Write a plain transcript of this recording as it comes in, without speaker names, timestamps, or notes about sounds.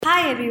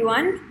Hi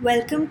everyone,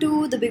 welcome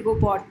to the Big O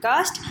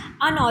podcast,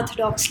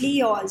 Unorthodoxly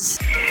Yours.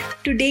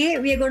 Today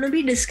we are going to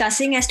be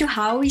discussing as to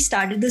how we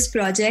started this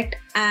project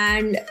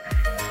and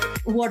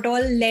what all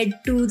led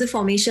to the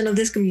formation of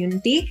this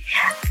community.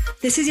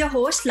 This is your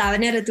host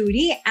Lavanya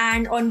Raturi,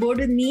 and on board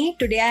with me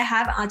today I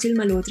have Aanchal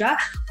Malhotra,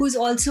 who's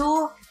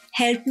also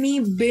helped me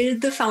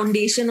build the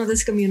foundation of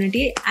this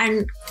community.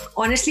 And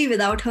honestly,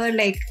 without her,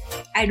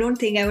 I don't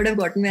think I would have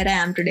gotten where I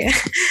am today.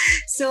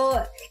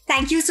 So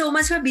thank you so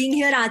much for being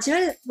here,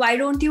 Aanchal. Why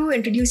don't you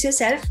introduce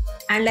yourself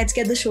and let's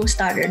get the show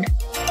started.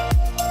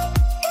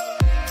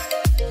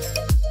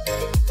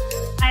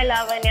 Hi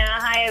Lavanya,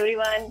 hi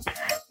everyone.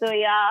 So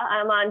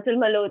I'm Aanchal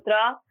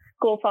Malhotra,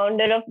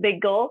 co-founder of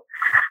Big O.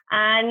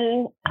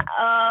 And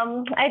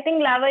I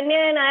think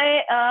Lavanya and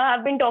I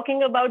have been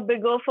talking about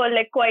Big O for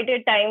quite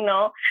a time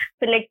now,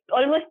 for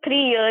almost 3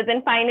 years.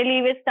 And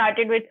finally we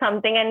started with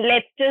something, and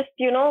let's just,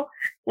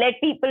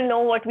 let people know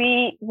what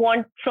we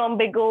want from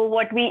Big O,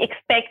 what we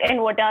expect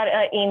and what are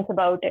our aims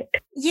about it.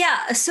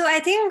 Yeah, so I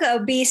think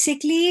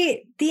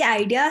basically the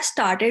idea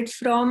started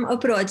from a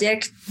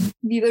project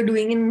we were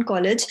doing in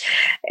college.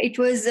 It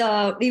was,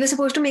 we were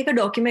supposed to make a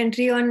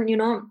documentary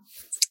on,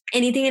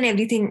 anything and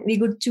everything. We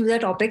could choose our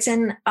topics,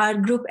 and our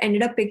group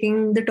ended up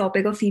picking the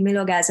topic of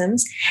female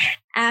orgasms.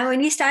 And when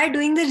we started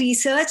doing the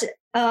research,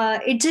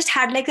 it just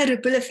had a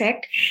ripple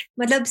effect.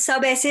 मतलब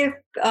सब ऐसे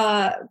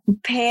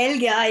फैल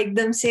गया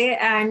एकदम से,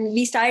 and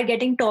we started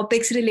getting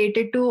topics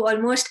related to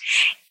almost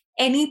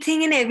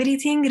anything and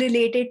everything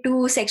related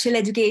to sexual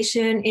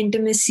education,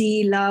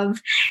 intimacy,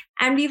 love.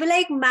 And we were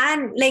like,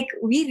 man,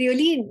 we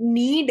really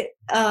need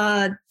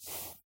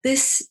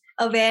this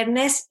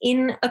awareness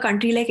in a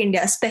country like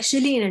India,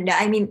 especially in India.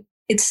 I mean,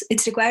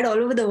 it's required all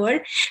over the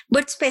world,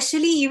 but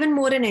especially even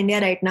more in India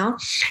right now,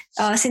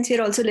 since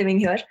we're also living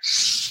here.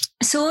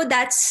 So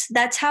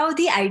that's how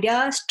the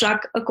idea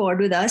struck a chord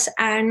with us,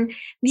 and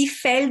we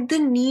felt the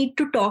need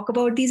to talk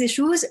about these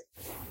issues.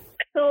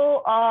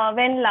 So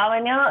when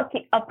Lavanya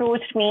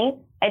approached me,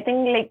 I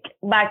think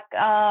back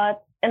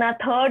in our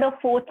third or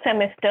fourth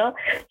semester,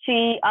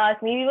 she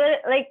asked me, we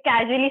were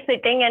casually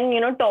sitting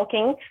and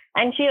talking,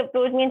 and she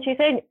approached me and she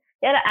said,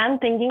 yeah, I'm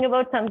thinking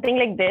about something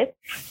like this.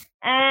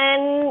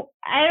 And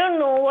I don't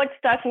know what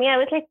struck me. I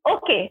was like,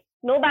 okay,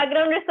 no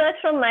background research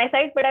from my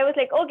side, but I was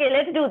like, okay,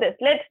 let's do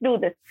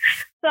this.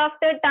 So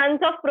after tons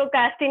of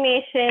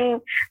procrastination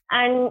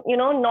and,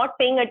 not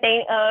paying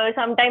attention,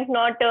 sometimes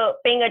not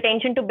paying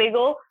attention to Big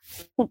O,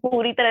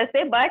 puri tarah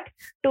se, but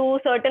to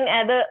certain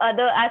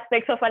other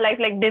aspects of our life,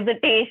 like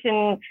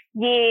dissertation,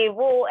 ye,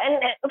 wo,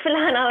 and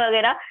filana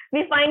vagera,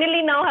 we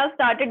finally now have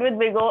started with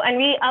Big O, and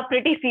we are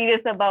pretty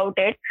serious about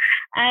it.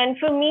 And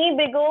for me,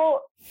 Big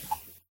O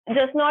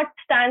just not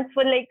stands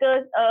for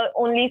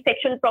only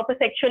proper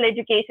sexual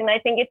education. I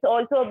think it's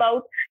also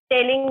about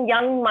telling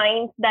young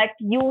minds that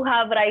you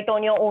have right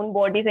on your own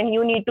bodies, and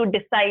you need to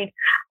decide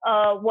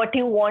what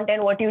you want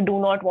and what you do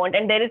not want.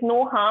 And there is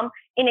no harm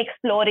in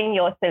exploring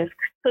yourself.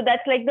 So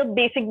that's the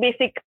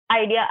basic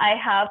idea I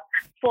have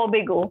for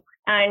Big O.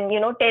 And,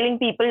 telling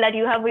people that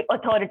you have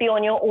authority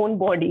on your own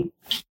body.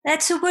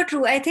 That's super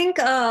true. I think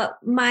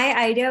my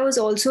idea was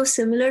also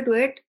similar to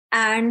it.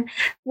 And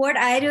what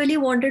I really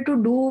wanted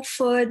to do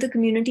for the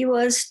community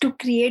was to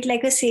create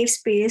a safe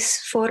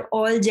space for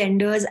all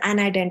genders and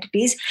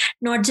identities,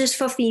 not just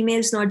for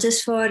females, not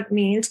just for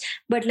males,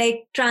 but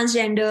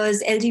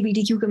transgenders,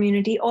 LGBTQ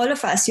community, all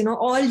of us,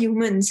 all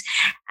humans.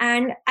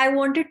 And I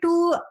wanted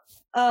to,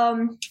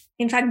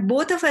 in fact,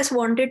 both of us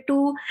wanted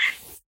to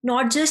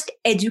not just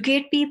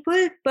educate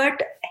people, but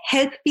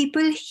help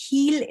people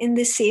heal in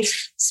this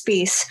safe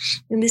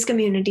space, in this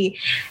community.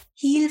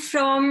 Heal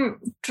from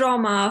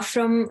trauma,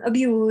 from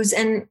abuse,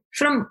 and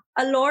from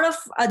a lot of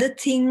other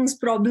things,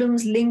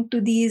 problems linked to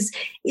these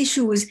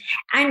issues.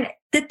 And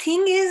the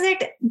thing is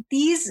that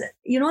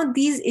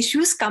these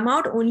issues come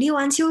out only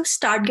once you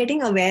start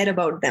getting aware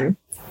about them.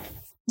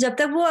 जब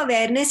तक वो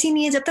awareness ही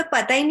नहीं है, जब तक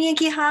पता ही नहीं है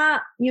कि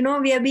हाँ,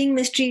 we are being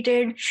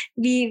mistreated,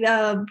 we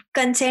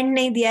consent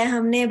नहीं दिया है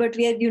हमने, but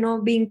we are,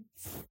 being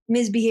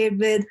misbehaved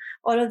with,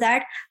 all of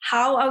that,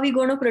 how are we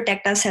going to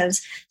protect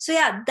ourselves? So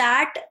yeah,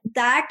 that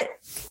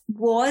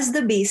was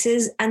the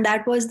basis, and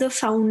that was the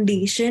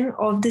foundation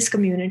of this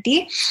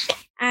community.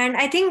 And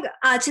I think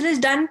Aanchal has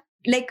done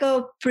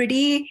a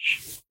pretty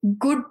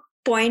good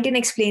point in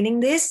explaining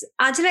this.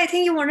 Aanchal, I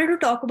think you wanted to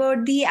talk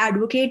about the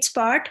advocates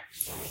part.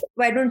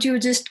 Why don't you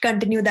just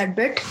continue that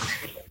bit?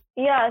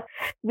 Yeah,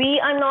 we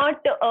are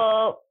not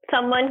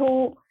someone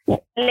who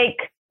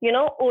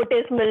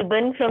Otis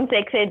Milburn from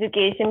sex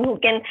education, who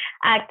can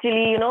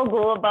actually,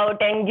 go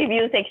about and give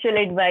you sexual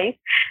advice.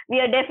 We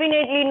are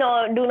definitely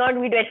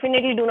we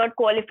definitely do not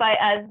qualify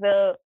as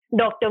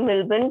Dr.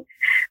 Milburn.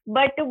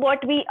 But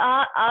what we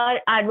are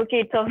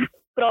advocates of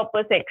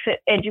proper sex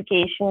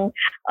education,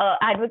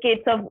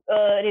 advocates of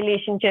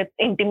relationships,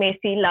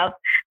 intimacy, love,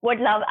 what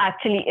love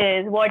actually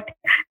is, what,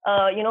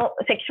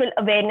 sexual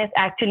awareness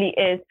actually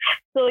is.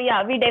 So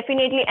yeah, we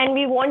definitely, and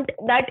we want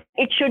that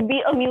it should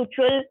be a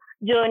mutual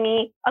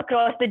journey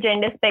across the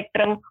gender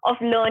spectrum of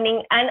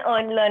learning and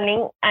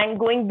unlearning and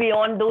going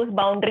beyond those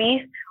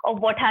boundaries of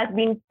what has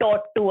been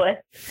taught to us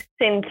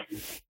since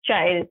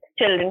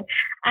children.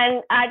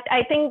 And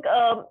I think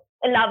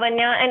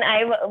Lavanya and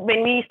I,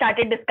 when we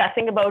started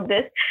discussing about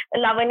this,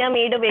 Lavanya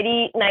made a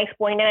very nice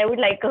point, and I would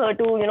like her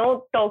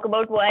to, talk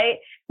about why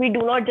we do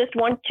not just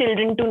want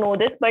children to know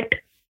this, but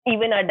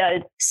even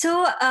adults.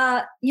 So,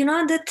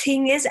 the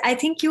thing is, I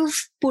think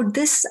you've put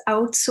this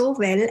out so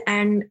well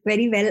and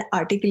very well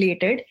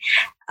articulated.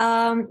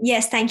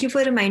 Yes, thank you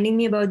for reminding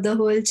me about the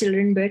whole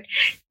children bit.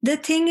 The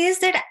thing is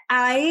that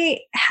I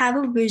have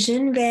a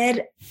vision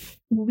where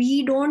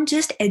we don't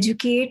just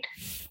educate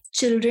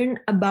children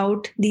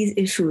about these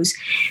issues.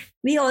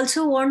 We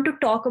also want to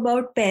talk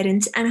about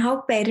parents and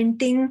how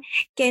parenting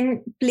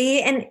can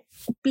play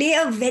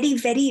a very,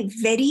 very,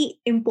 very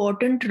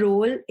important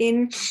role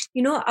in,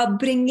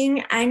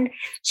 upbringing and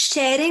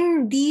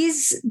sharing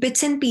these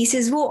bits and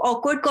pieces. वो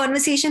awkward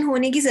conversation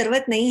होने की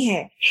ज़रूरत नहीं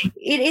है.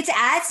 It's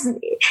as,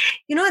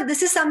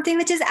 this is something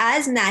which is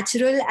as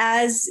natural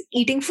as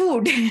eating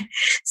food.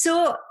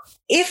 So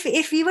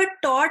if we were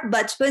taught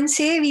bachpan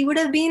se, we would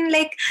have been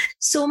like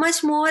so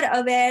much more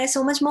aware,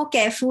 so much more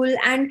careful,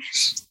 and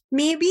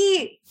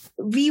maybe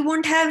we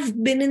won't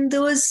have been in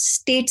those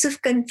states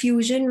of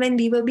confusion when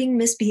we were being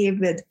misbehaved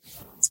with.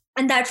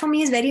 And that for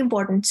me is very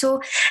important.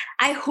 So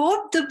I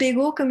hope the Big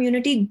O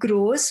community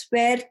grows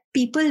where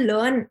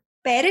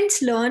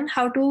parents learn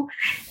how to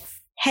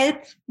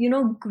help,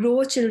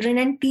 grow children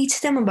and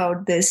teach them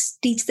about this,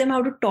 teach them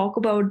how to talk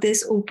about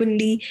this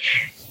openly.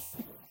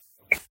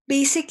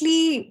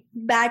 Basically,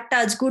 bad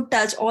touch, good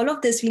touch, all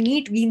of this, we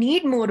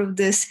need more of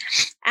this.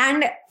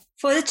 And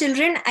for the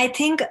children, I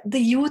think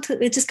the youth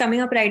which is coming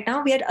up right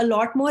now, we are a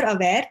lot more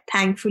aware,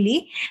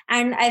 thankfully.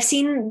 And I've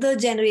seen the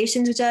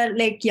generations which are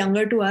like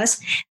younger to us,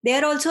 they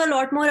are also a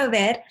lot more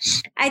aware.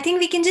 I think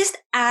we can just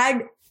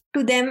add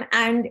to them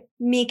and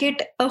make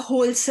it a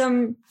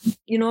wholesome,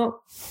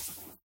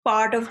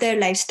 part of their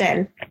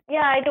lifestyle.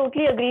 Yeah, I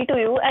totally agree to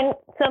you. And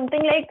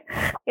something like,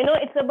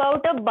 it's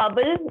about a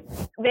bubble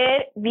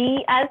where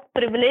we as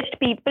privileged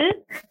people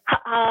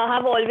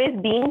have always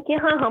been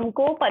कि हाँ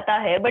हमको पता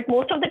है, but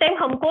most of the time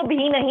हमको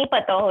भी नहीं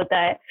पता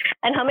होता है,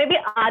 and हमें भी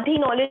आधी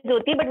knowledge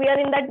होती है, but we are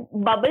in that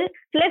bubble.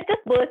 So let's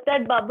just burst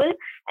that bubble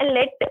and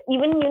let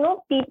even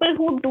people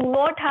who do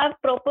not have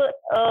proper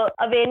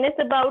awareness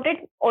about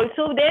it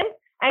also them.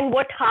 And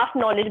what half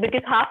knowledge,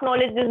 because half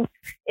knowledge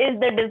is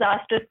the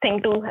disastrous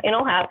thing to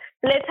have.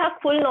 So let's have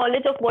full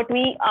knowledge of what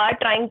we are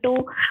trying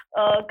to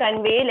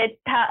convey.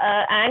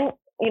 And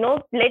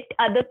let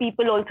other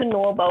people also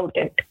know about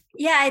it.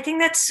 Yeah, I think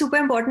that's super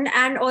important.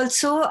 And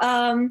also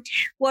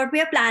what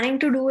we are planning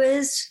to do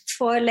is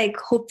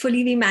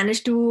hopefully we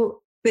manage to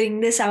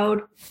bring this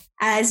out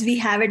as we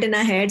have it in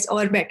our heads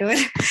or better.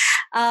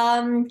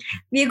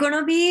 We're going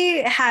to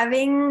be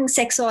having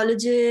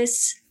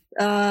sexologists,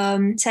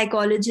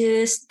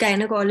 psychologists,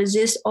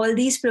 gynecologists, all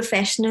these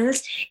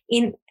professionals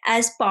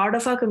as part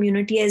of our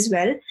community as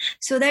well,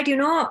 so that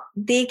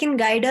they can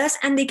guide us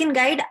and they can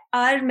guide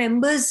our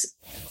members,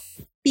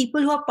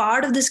 people who are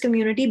part of this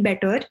community,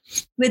 better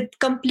with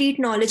complete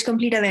knowledge,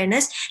 complete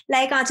awareness.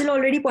 Like Aanchal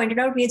already pointed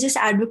out, we are just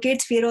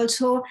advocates. We are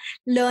also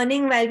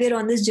learning while we're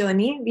on this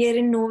journey. We are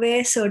in no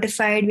way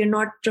certified. We're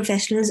not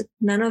professionals,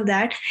 none of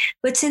that.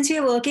 But since we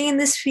are working in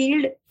this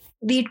field,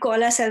 we'd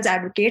call ourselves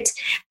advocates,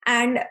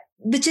 and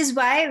which is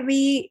why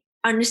we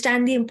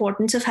understand the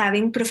importance of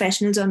having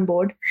professionals on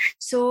board.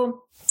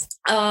 So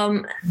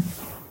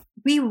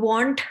we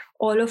want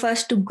all of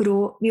us to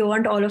grow. We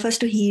want all of us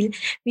to heal.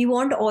 We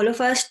want all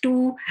of us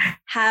to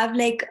have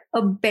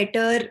a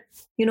better,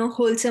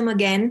 wholesome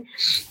again,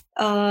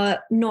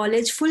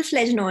 knowledge,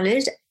 full-fledged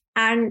knowledge,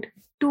 and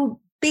to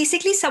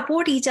basically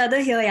support each other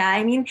here. Yeah,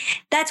 I mean,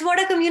 that's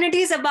what a community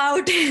is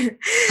about.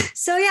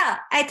 So yeah,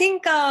 I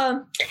think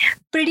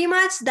pretty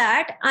much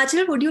that.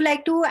 Aanchal, would you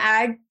like to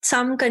add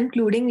some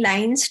concluding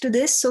lines to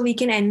this so we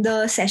can end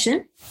the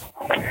session?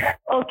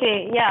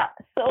 Okay, yeah.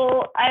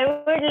 So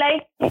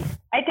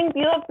I think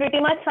you have pretty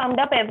much summed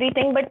up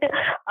everything, but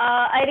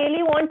I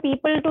really want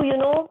people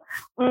to,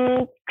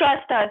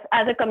 trust us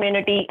as a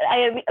community.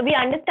 We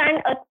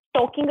understand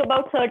talking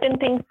about certain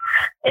things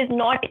is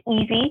not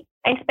easy,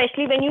 and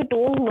especially when you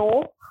don't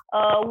know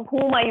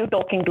whom are you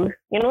talking to.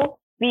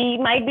 We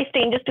might be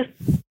strangers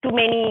to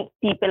many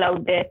people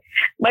out there,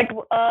 but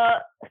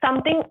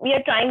something we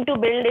are trying to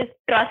build is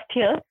trust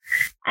here.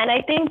 And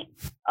I think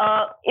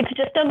it's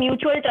just a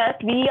mutual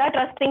trust. We are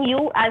trusting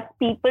you as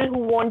people who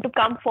want to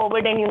come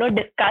forward and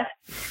discuss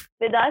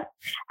with us,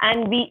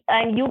 and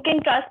you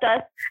can trust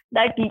us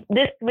that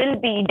this will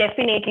be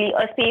definitely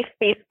a safe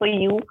space for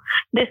you.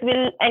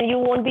 And you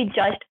won't be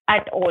judged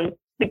at all,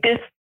 because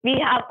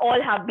we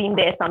all have been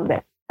there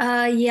somewhere.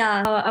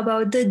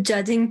 About the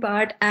judging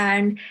part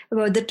and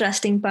about the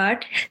trusting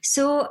part.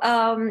 So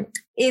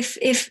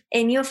if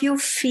any of you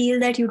feel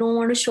that you don't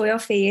want to show your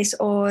face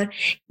or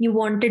you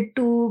wanted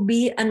to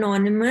be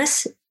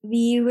anonymous,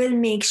 we will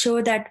make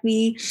sure that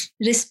we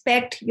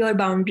respect your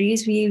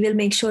boundaries. We will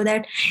make sure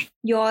that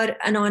your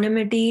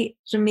anonymity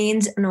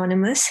remains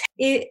anonymous.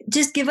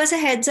 Just give us a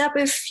heads up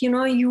if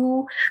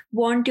you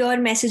want your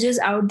messages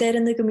out there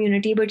in the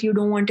community, but you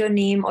don't want your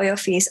name or your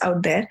face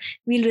out there.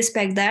 We'll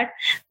respect that.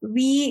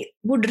 We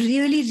would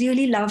really,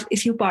 really love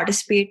if you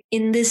participate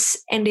in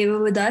this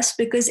endeavor with us,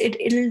 because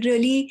it'll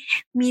really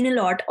mean a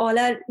lot. All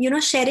our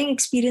sharing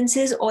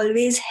experiences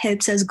always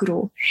helps us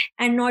grow,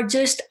 and not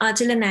just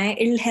Aanchal and I.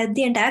 It'll help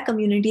the entire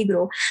community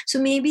grow.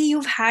 So maybe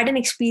you've had an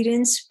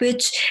experience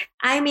which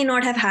I may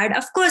not have had.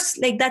 Of course,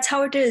 like that's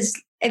how it is.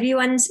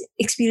 Everyone's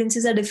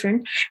experiences are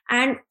different.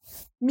 And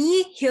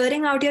me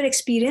hearing out your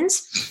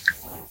experience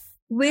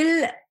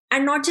will,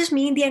 and not just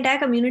me, the entire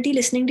community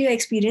listening to your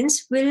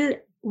experience will,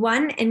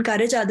 one,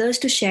 encourage others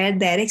to share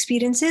their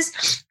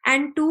experiences.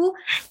 And two,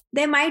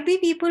 there might be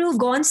people who've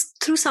gone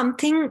through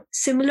something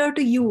similar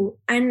to you,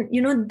 and,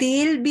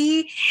 they'll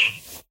be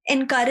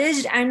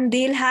encouraged and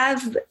they'll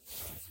have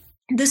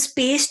the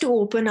space to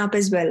open up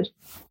as well.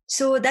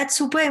 So that's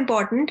super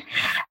important.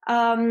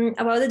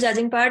 About the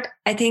judging part,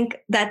 I think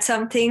that's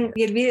something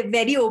we'll be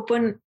very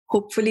open,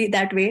 hopefully,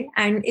 that way.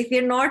 And if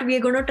we're not, we're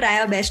going to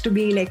try our best to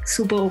be like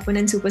super open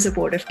and super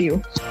supportive to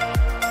you.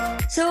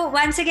 So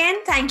once again,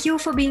 thank you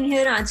for being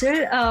here,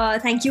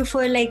 Aanchal. Thank you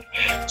for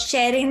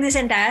sharing this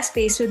entire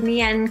space with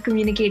me and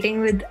communicating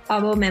with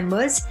our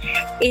members.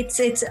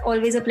 It's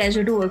always a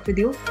pleasure to work with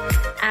you.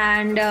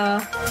 And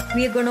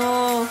we're going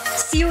to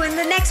see you in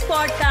the next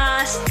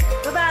podcast.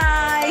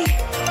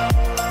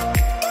 Bye-bye.